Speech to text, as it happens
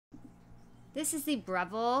This is the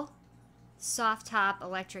Breville soft top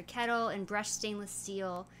electric kettle in brushed stainless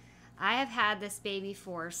steel. I have had this baby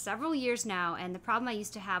for several years now, and the problem I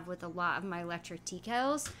used to have with a lot of my electric tea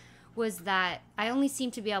kettles was that I only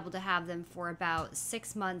seemed to be able to have them for about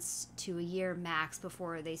 6 months to a year max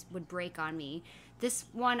before they would break on me. This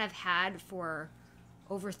one I've had for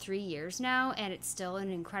over 3 years now, and it's still in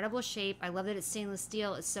incredible shape. I love that it's stainless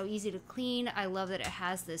steel. It's so easy to clean. I love that it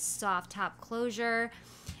has this soft top closure,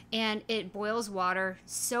 and it boils water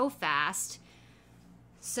so fast.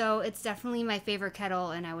 So it's definitely my favorite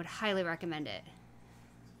kettle, and I would highly recommend it.